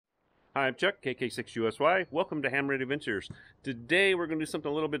Hi, I'm Chuck, KK6USY. Welcome to Ham-Ready Adventures. Today we're going to do something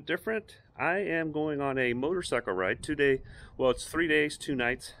a little bit different. I am going on a motorcycle ride. It's 3 days, 2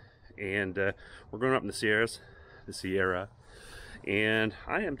 nights, and we're going up in the Sierra, and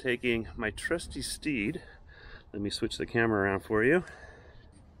I am taking my trusty steed. Let me switch the camera around for you.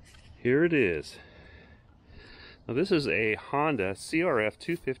 Here it is. Now this is a Honda CRF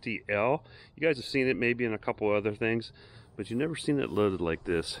 250L. You guys have seen it maybe in a couple other things, but you've never seen it loaded like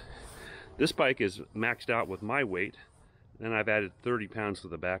this. This bike is maxed out with my weight, and I've added 30 pounds to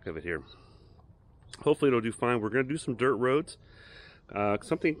the back of it here. Hopefully it'll do fine. We're going to do some dirt roads,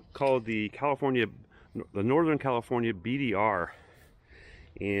 something called the Northern California BDR,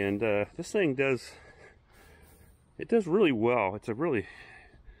 and this thing does really well. It's a really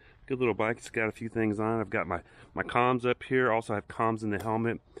good little bike. It's got a few things on it. I've got my comms up here. Also have comms in the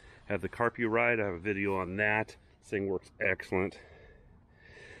helmet. I have the Carpio ride. I have a video on that. This thing works excellent.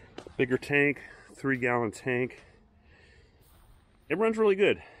 Bigger tank, 3-gallon tank. It runs really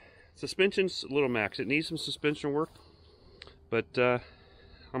good. Suspension's a little max. It needs some suspension work, but I'm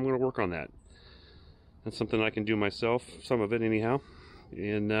going to work on that. That's something I can do myself, some of it anyhow.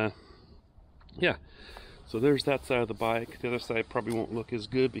 And yeah, so there's that side of the bike. The other side probably won't look as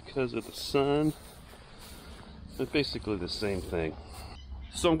good because of the sun. It's basically the same thing.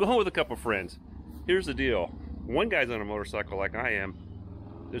 So I'm going with a couple friends. Here's the deal. One guy's on a motorcycle like I am.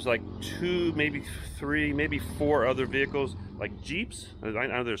 There's like 2, maybe 3, maybe 4 other vehicles, like Jeeps. I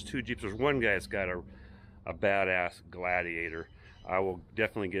know there's 2 Jeeps. There's one guy that's got a badass Gladiator. I will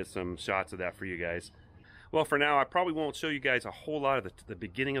definitely get some shots of that for you guys. Well, for now, I probably won't show you guys a whole lot of the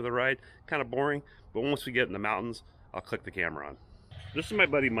beginning of the ride. Kind of boring, but once we get in the mountains, I'll click the camera on. This is my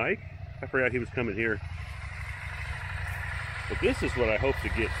buddy Mike. I forgot he was coming here. But this is what I hope to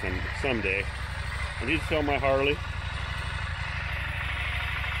get someday. I need to sell my Harley.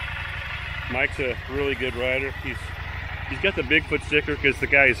 Mike's a really good rider. He's got the Bigfoot sticker because the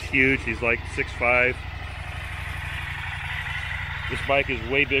guy is huge. He's like 6'5". This bike is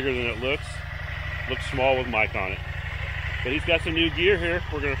way bigger than it looks. Looks small with Mike on it. But he's got some new gear here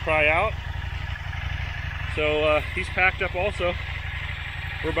we're going to try out. So he's packed up also.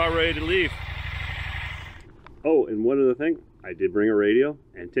 We're about ready to leave. Oh, and one other thing. I did bring a radio,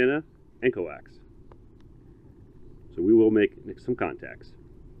 antenna, and coax. So we will make some contacts.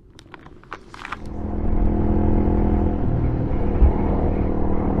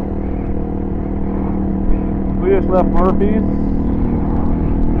 We just left Murphy's.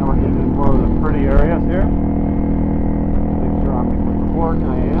 Now we're getting into one of the pretty areas here. Make sure I'm recording.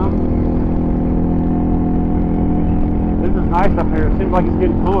 I am. This is nice up here. It seems like it's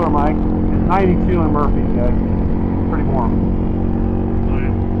getting cooler, Mike. It's 92 in Murphy's, guys. Pretty warm.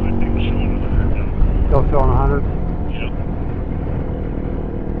 I think it's showing 100 now. Still showing 100? Yep.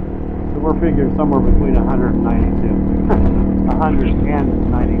 So we're figuring somewhere between 100 and 92. 100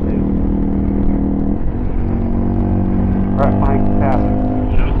 and 92. Alright, Mike, pass.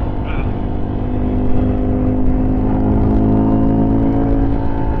 Yep.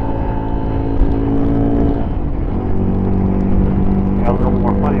 Got a little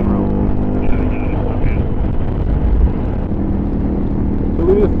more, plenty of room. Okay. So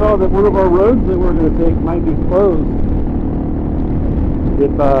we just saw that one of our roads that we're going to take might be closed. So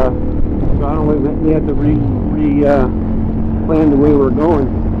I don't know, we have to plan the way we're going.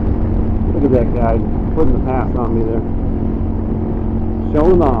 Look at that guy putting the pass on me there.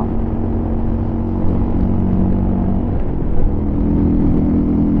 Showing off.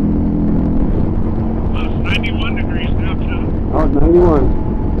 Well, it's 91 degrees now, too. Oh, it's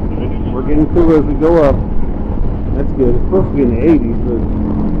 91. We're getting cooler as we go up. That's good. It's supposed to be in the 80s, but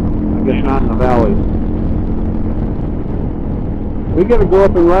I guess not in the valleys. We gotta go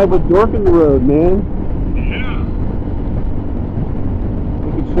up and ride with Dork in the road, man. Yeah.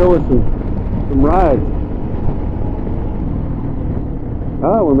 He could show us some rides.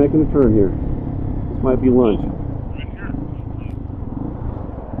 Ah, we're making a turn here. This might be lunch. Right here.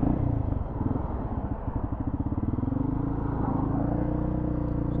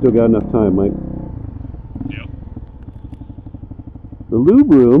 Still got enough time, Mike. Yep. The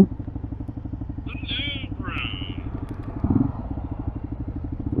lube room. The lube room.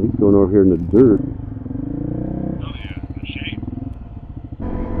 He's going over here in the dirt. Oh, yeah. The shape.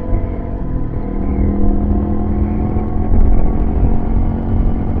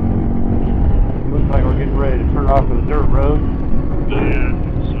 Looks like we're getting ready to turn off to the dirt road. Yeah,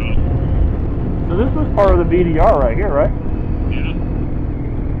 So this was part of the BDR right here, right? yeah.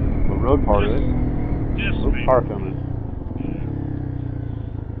 The road part of it. This Oops, car coming.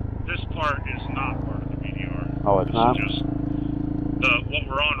 This part is not part of the BDR. Oh, it's not? Just What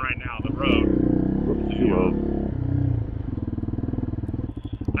we're on right now, the road. Whoops, too low.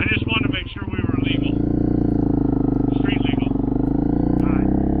 I just wanted to make sure we were legal. Street legal. Alright.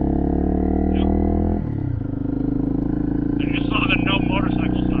 Yep. I just saw the no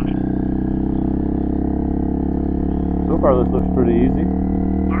motorcycle sign. So far this looks pretty easy.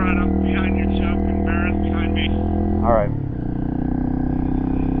 Alright, I'm behind you, Chuck, and Barrett's behind me. Alright.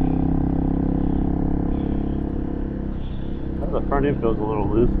 The front end feels a little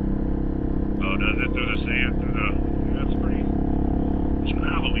loose. Oh, does it? Through the sand? That's pretty... It's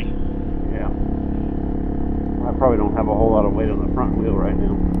gravelly. Yeah. I probably don't have a whole lot of weight on the front wheel right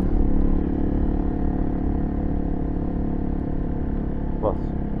now. Plus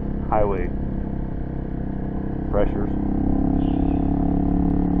highway pressures.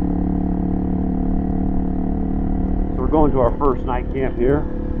 So we're going to our first night camp here.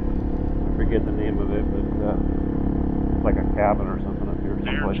 I forget the name of it, but it's like a cabin or something up here.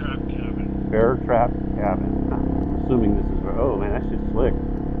 Bear Someplace. trap cabin. Bear Trap Cabin. I'm assuming this is... Oh man, that's just slick.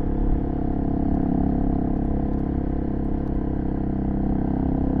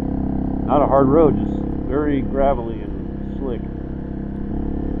 Not a hard road, just very gravelly and slick.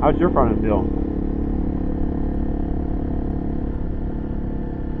 How's your front end feel?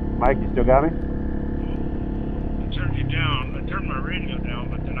 Mike, you still got me? I turned you down. I turned my radio down,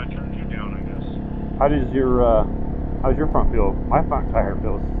 but then I turned you down, I guess. How's your front feel? My front tire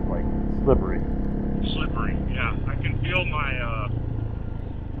feels like slippery. Slippery, yeah. I can feel my,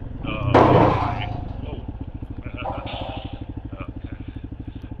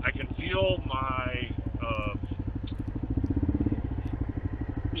 I can feel my,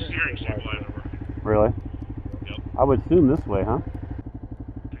 steering stabilizer working. Really? Yep. I would assume this way, huh?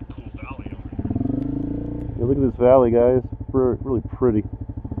 Pretty cool valley over here. Yeah, look at this valley, guys. Really pretty.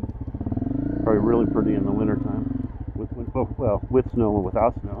 Probably really pretty in the wintertime. With snow and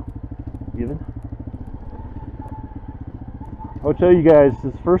without snow, even. I'll tell you guys, this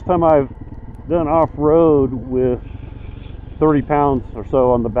is the first time I've done off-road with 30 pounds or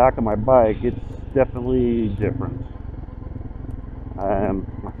so on the back of my bike. It's definitely different.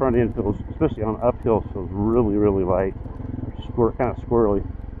 My front end feels, especially on uphill, feels really, really light. Kind of squirrely.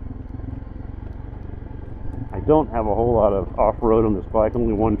 I don't have a whole lot of off-road on this bike.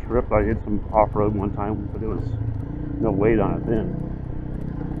 Only one trip. I did some off-road one time, but it was no weight on it then.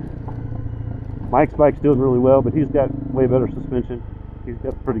 Mike's bike's doing really well, but he's got way better suspension. He's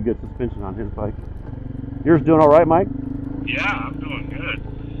got pretty good suspension on his bike. Yours doing all right, Mike? Yeah, I'm doing good.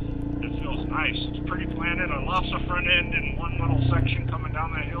 It feels nice. It's pretty planted. I lost the front end in one little section coming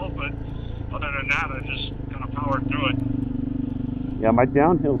down that hill, but other than that, I just kind of powered through it. Yeah, my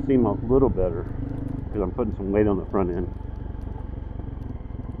downhill seem a little better because I'm putting some weight on the front end.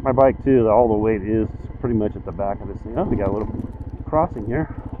 My bike too, all the weight is pretty much at the back of this thing. Oh, we got a little crossing here.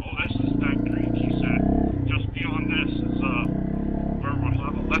 Oh, this is that creek, he said. Just beyond this is where we'll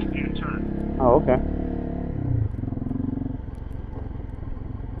have a left-hand turn. Oh, okay.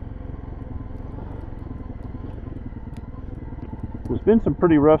 There's been some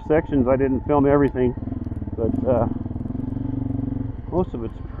pretty rough sections. I didn't film everything, but most of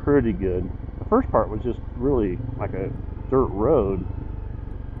it's pretty good. The first part was just really like a dirt road,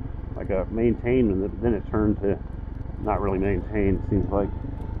 like a maintained, and then it turned to not really maintained, seems like.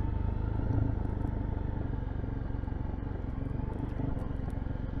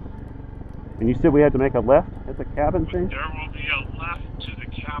 And you said we had to make a left at the cabin thing? There will be a left to the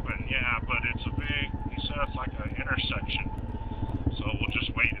cabin, yeah, but it's a big, he said it's like an intersection. So we'll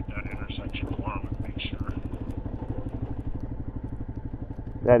just wait at that intersection for him and make sure.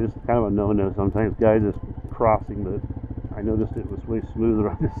 That is kind of a no-no sometimes, guys, is crossing, but I noticed it was way smoother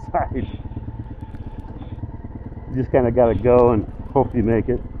on this side. You just kind of got to go and hope you make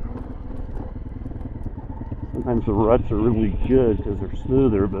it. Sometimes the ruts are really good because they're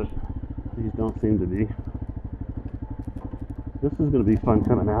smoother, but these don't seem to be. This is going to be fun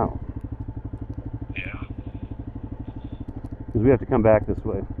coming out. Yeah. Because we have to come back this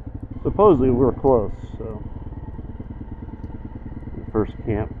way. Supposedly we're close, so the first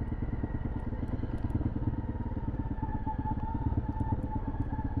camp.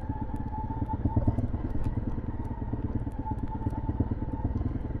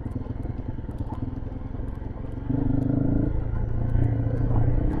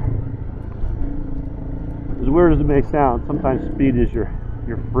 As weird as it may sound, sometimes speed is your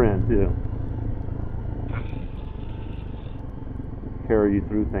friend too. Carry you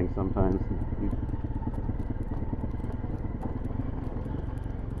through things sometimes.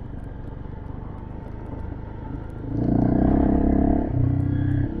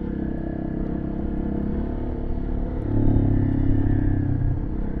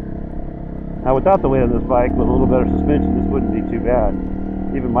 Now without the weight of this bike, with a little better suspension, this wouldn't be too bad.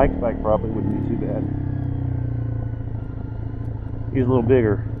 Even Mike's bike probably wouldn't be too bad. He's a little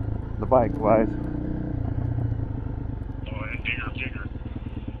bigger, the bike wise. Oh, and bigger.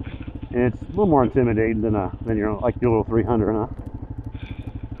 And it's a little more intimidating than your little 300, huh?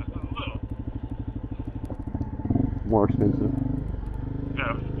 A little. More expensive.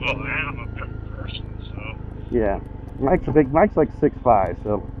 Yeah, well, I am a big person, so. Yeah, Mike's like 6'5",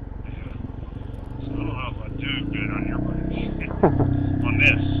 so. Yeah. So I don't know if I do good on your bike. On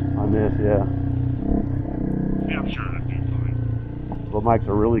this. On this, yeah. Yeah, I'm sure I'd do fine. Well, Mike's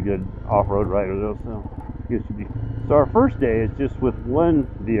a really good off-road rider though, so he should be. So our first day is just with one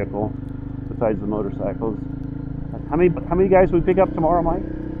vehicle besides the motorcycles. How many guys we pick up tomorrow, Mike?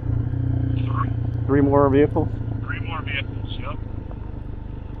 3 more vehicles? 3 more vehicles, yep.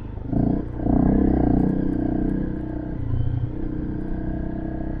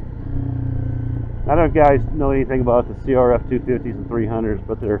 I don't know if you guys know anything about the CRF 250s and 300s,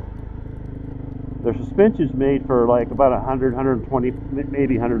 but their suspension's made for like about 100, 120,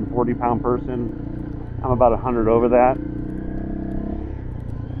 maybe 140 pound person. I'm about 100 over that,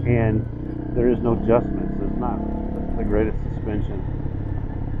 and there is no adjustments. It's not the greatest suspension,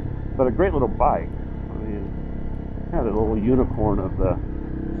 but a great little bike. I mean, kind of a little unicorn of the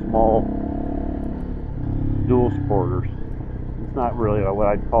small dual sporters. It's not really what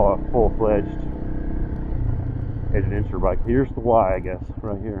I'd call a full-fledged adventure bike. Here's the Y, I guess,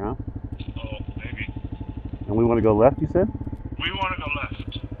 right here, huh? Oh, maybe. And we want to go left, you said? We want to go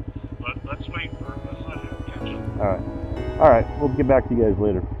left, but let's let him catch up. All right, we'll get back to you guys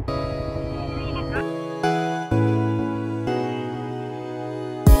later.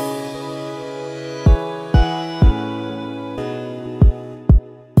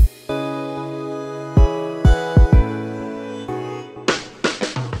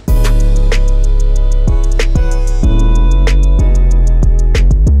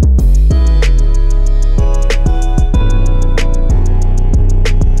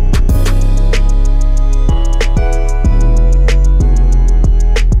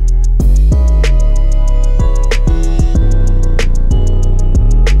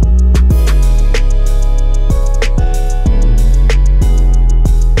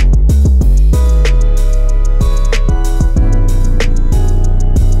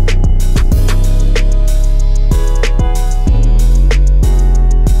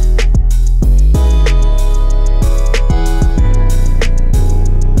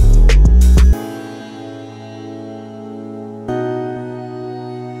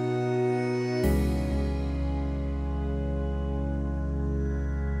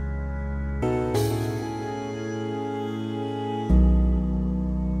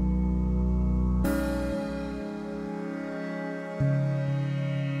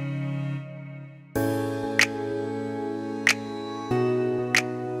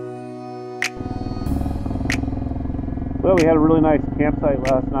 Well, we had a really nice campsite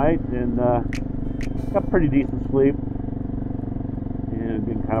last night and got pretty decent sleep. And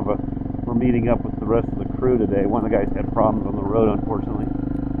been kind of we're meeting up with the rest of the crew today. One of the guys had problems on the road, unfortunately,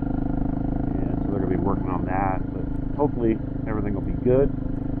 and so they're going to be working on that. But hopefully everything will be good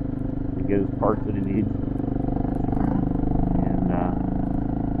and get his parts that he needs. And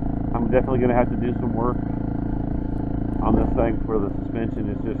I'm definitely going to have to do some work on this thing for the suspension.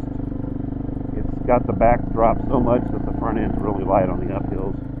 It's got the back drop so much that the front end's really light on the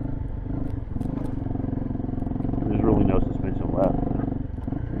uphills. There's really no suspension left,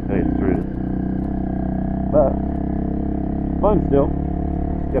 to tell you the truth. But fun still.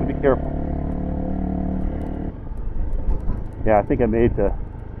 Just gotta be careful. Yeah, I think I made to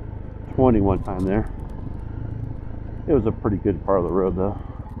 20 one time there. It was a pretty good part of the road though.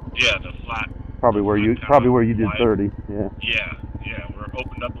 Yeah, the flat. Probably where you did 30. Yeah. Yeah. We're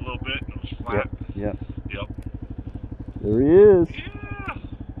opened up a little bit and it was flat. Yep. Yep. There he is. Yeah.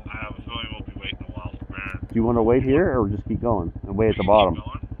 I have a feeling we'll be waiting a while for Baron. Do you want to wait here or just keep going and wait at the bottom?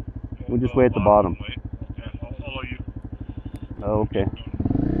 We'll just wait at the bottom. Wait. Okay, I'll follow you. Oh, okay.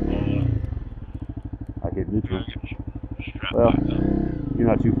 I hit neutral. Well, you're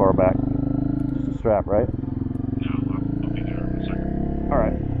not too far back. Just a strap, right? No, I'll be there in a second.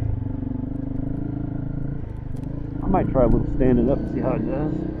 Alright. I might try a little standing up and see how it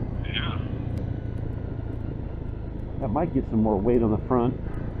does. Yeah. That might get some more weight on the front.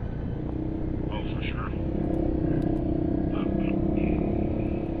 Oh, for sure.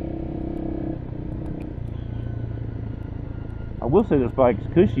 I will say this bike's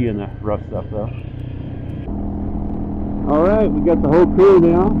cushy in the rough stuff though. Alright, we got the whole crew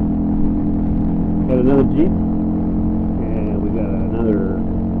now. Got another Jeep. And we got another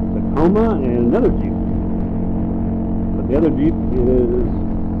Tacoma and another Jeep. But the other Jeep is,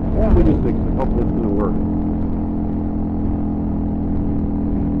 yeah, we just fixed it. Hopefully it's going to work.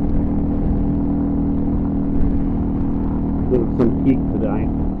 Getting some peak today.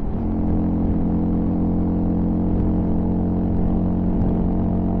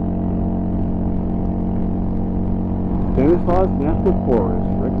 Stanislaus National Forest,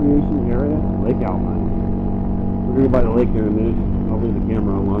 recreation area, Lake Alpine. We're going to go by the lake here in a minute. I'll leave the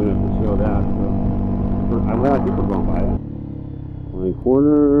camera on long enough to show that. So, I think we're going by it. Line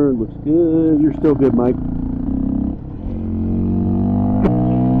corner, looks good. You're still good, Mike.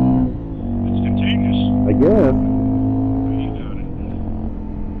 It's contagious. I guess. You got it.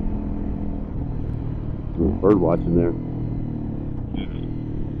 Little bird watching there.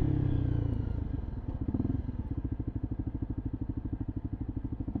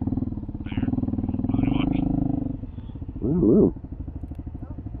 I don't know.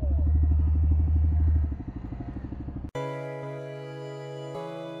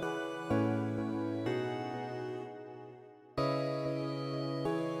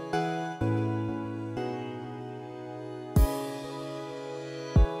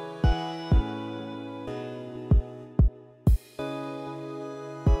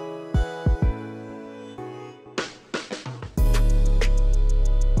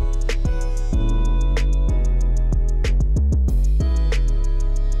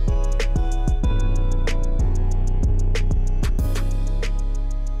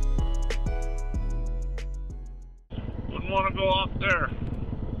 Want to go off there.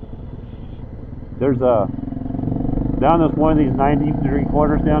 There's a, down this one of these 90-degree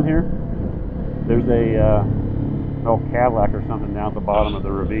corners down here, there's a old Cadillac or something down at the bottom of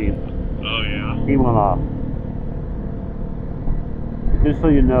the ravine. Oh yeah. He went off. Just so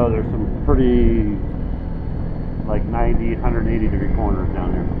you know, there's some pretty like 90, 180-degree corners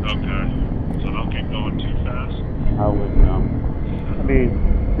down here. Okay. So don't get going too fast. I would, I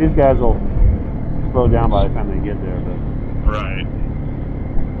mean, these guys will slow down by the time they get there, but. Right.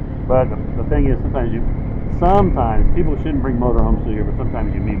 But the thing is, sometimes people shouldn't bring motorhomes through here, but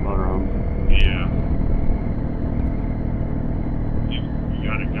sometimes you meet motorhomes. Yeah. You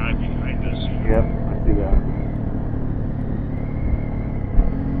got a guy behind us. Yep, I see that.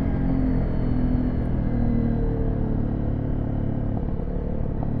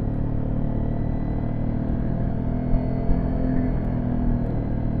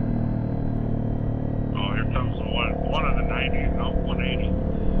 Oh, here comes the one of the 90, no, 180.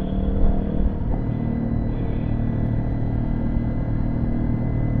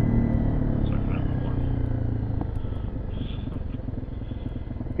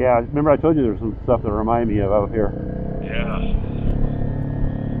 Yeah, remember I told you there was some stuff that remind me of out here. Yeah.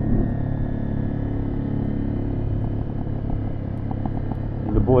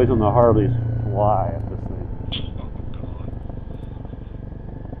 And the boys on the Harleys fly at this thing. Oh,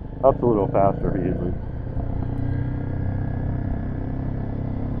 God. Up's a little faster usually.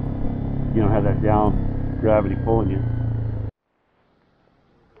 You don't have that down gravity pulling you.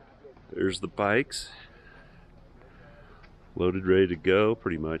 There's the bikes. Loaded, ready to go,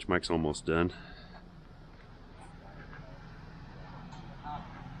 pretty much. Mike's almost done.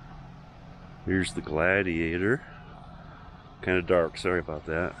 Here's the Gladiator. Kind of dark, sorry about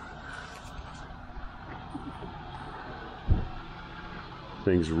that.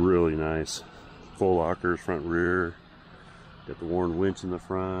 Thing's really nice. Full lockers, front rear. Got the Warren winch in the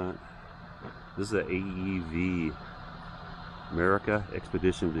front. This is an AEV America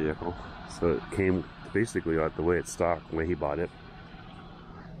Expedition vehicle. So it came basically like the way it's stocked, the way he bought it.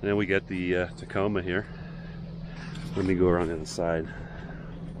 And then we got the Tacoma here. Let me go around the other side.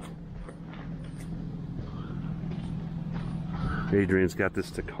 Adrian's got this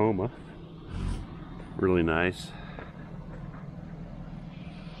Tacoma. Really nice.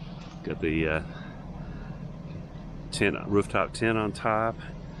 Got the tent, rooftop tent on top.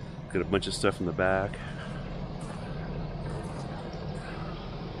 Got a bunch of stuff in the back.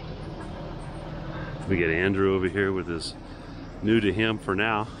 We got Andrew over here with his new to him for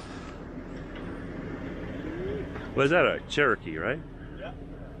now. What is that, a Cherokee, right? Yeah.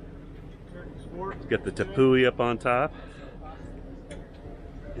 Cherokee Sport. Got the Tapui up on top.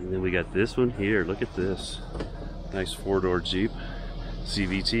 And then we got this one here. Look at this. Nice four-door Jeep.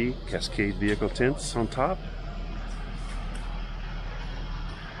 CVT, Cascade vehicle tents on top.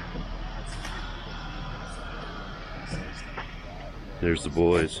 There's the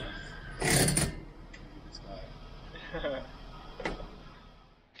boys.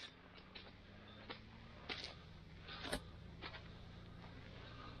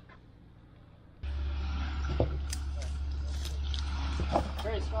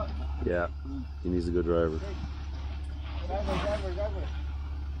 Very smart. Yeah, he needs a good driver.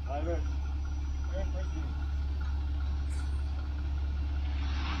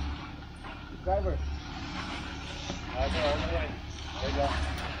 Driver. All the way. There you go.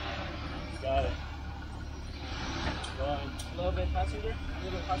 Got it. Go on. A little bit passenger. A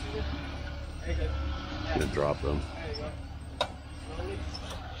little bit passenger. Very good. Yeah. Gonna drop them. There you go. Slowly.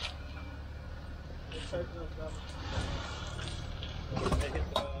 Let's start to drop. They hit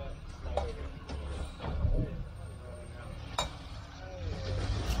the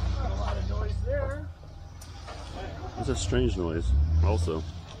not a lot of noise there. It's a strange noise, also.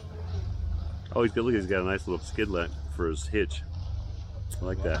 Oh, he's got, look, he's got a nice little skidlet for his hitch. I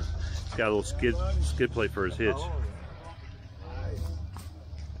like that. He's got a little skid plate for his hitch.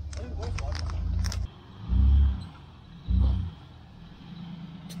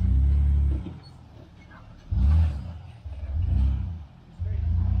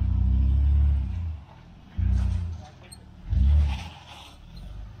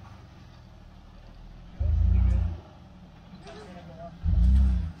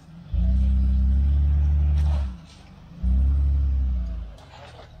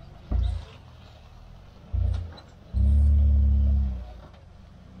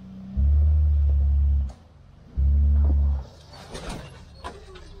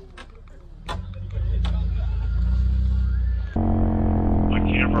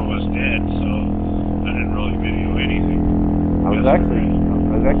 I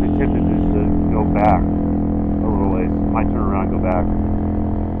was actually tempted just to go back a little ways. Might turn around and go back.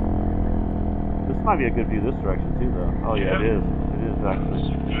 This might be a good view this direction too, though. Oh yeah, it is. It is actually.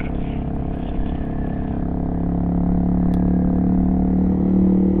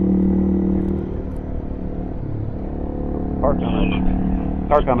 Car coming.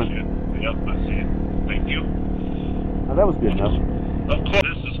 Car coming. Yep, I see it. Thank you. Oh, that was good enough. Oh,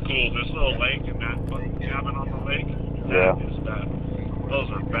 this is cool. This little lake and that fucking cabin on the lake. Yeah. That is bad. Those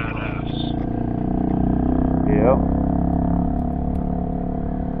are badass. Yeah.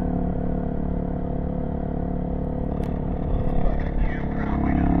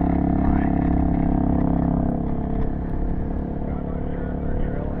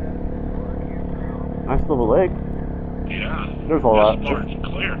 Nice little lake. Yeah. There's a lot. This part's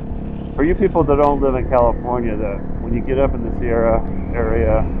clear. For you people that don't live in California, that when you get up in the Sierra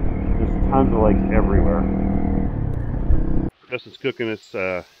area, there's tons of lakes everywhere. Justin's cooking us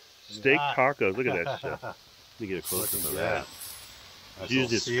steak tacos. Look at that stuff. Let me get a close up of that.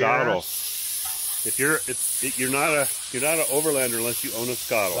 Use its scuttle. If you're not an overlander unless you own a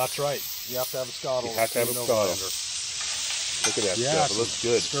scuttle. That's right. You have to have a scuttle. You have to have a scuttle. Look at that stuff. It looks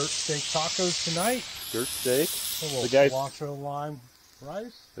good. Skirt steak tacos tonight. Skirt steak. A little The guys, cilantro lime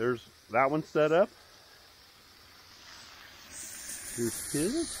rice. there's that one set up. Here's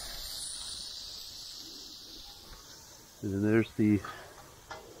his. And then there's the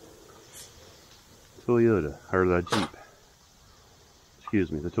Toyota, or the Jeep.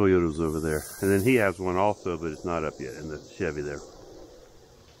 Excuse me, the Toyota's over there. And then he has one also, but it's not up yet, in the Chevy there.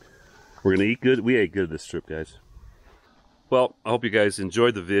 We're gonna eat good. We ate good this trip, guys. Well, I hope you guys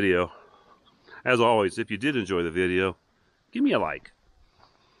enjoyed the video. As always, if you did enjoy the video, give me a like.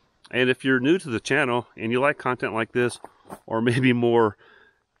 And if you're new to the channel and you like content like this, or maybe more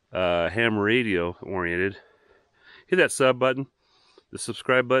ham radio oriented, hit that sub button, the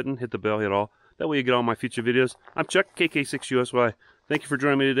subscribe button, hit the bell, hit all. That way you get all my future videos. I'm Chuck, KK6USY. Thank you for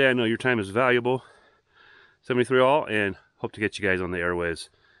joining me today. I know your time is valuable. 73 all, and hope to get you guys on the airways.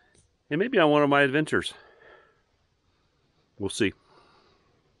 And maybe on one of my adventures. We'll see.